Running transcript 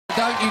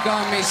Don't you go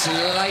and miss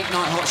late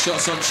night hot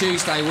shots on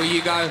Tuesday where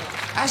you go,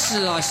 that's a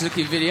nice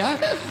looking video.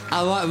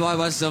 I might buy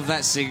myself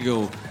that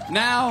single.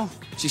 Now,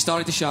 she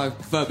started the show,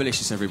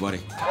 Verbalicious, everybody.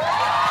 Yeah.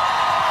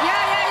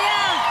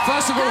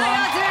 First of all,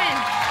 how y'all doing?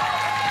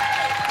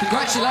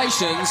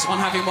 Congratulations on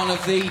having one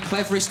of the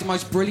cleverest and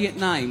most brilliant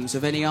names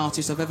of any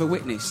artist I've ever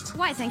witnessed.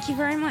 Why, thank you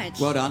very much.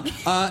 Well done.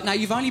 Now,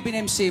 you've only been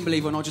MCing,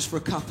 believe it or not, just for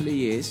a couple of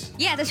years.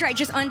 Yeah, that's right,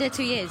 just under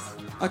 2 years.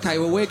 OK,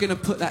 well, we're going to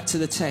put that to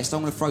the test.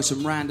 I'm going to throw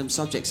some random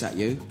subjects at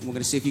you, and we're going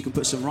to see if you can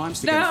put some rhymes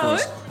together for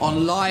us.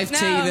 On live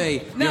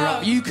TV. No. You're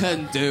up. You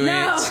can do it.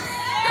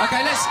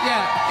 OK, let's...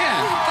 Yeah.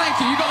 Thank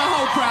you. You've got the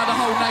whole crowd, the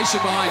whole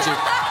nation behind you.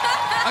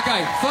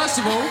 OK, first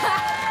of all,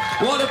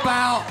 what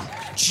about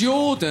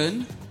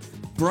Jordan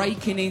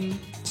breaking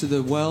into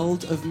the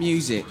world of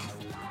music?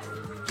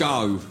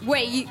 Go.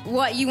 Wait, you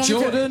want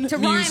Jordan, me to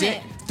rhyme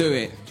music, it? do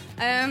it.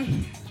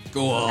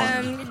 Go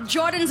on.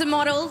 Jordan's a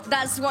model.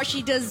 That's what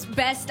she does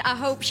best. I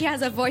hope she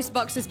has a voice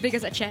box as big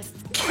as her chest.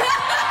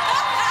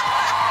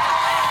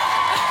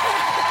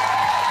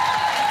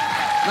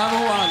 Number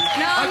one.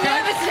 No, I'm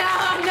nervous now.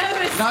 I'm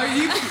nervous. No,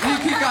 you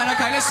keep going.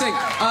 OK, let's sing.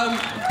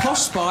 Posh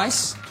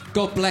Spice,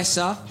 God bless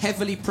her,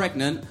 heavily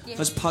pregnant,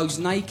 has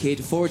posed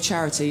naked for a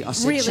charity. I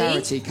said Really?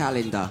 charity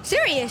calendar.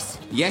 Serious?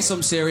 Yes,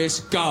 I'm serious.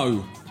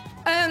 Go.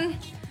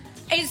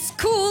 It's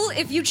cool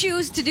if you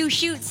choose to do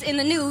shoots in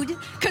the nude,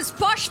 cause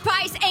Posh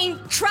Spice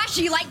ain't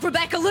trashy like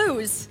Rebecca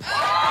Lou's. Yeah!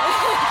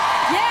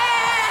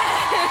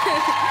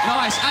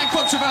 Nice and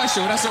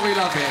controversial. That's what we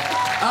love here.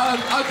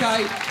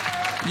 OK,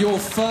 your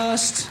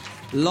first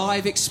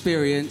live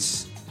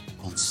experience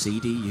on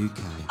CD UK.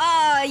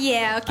 Oh,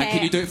 yeah, okay. And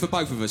can you do it for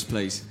both of us,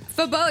 please?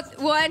 For both,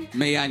 what?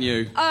 Me and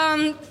you.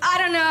 I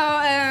don't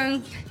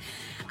know,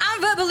 I'm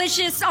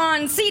Verbalicious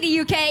on CD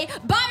UK.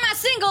 Buy my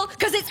single,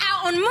 cause it's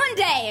out on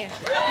Monday.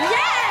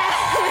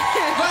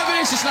 Yeah!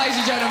 Verbalicious,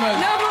 ladies and gentlemen.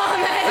 No more,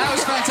 man. That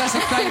was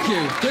fantastic. Thank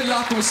you. Good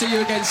luck, and we'll see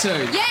you again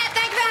soon. Yeah,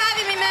 thank you for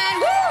having me,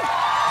 man. Woo!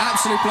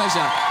 Absolute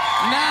pleasure.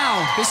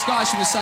 Now, this guy's from the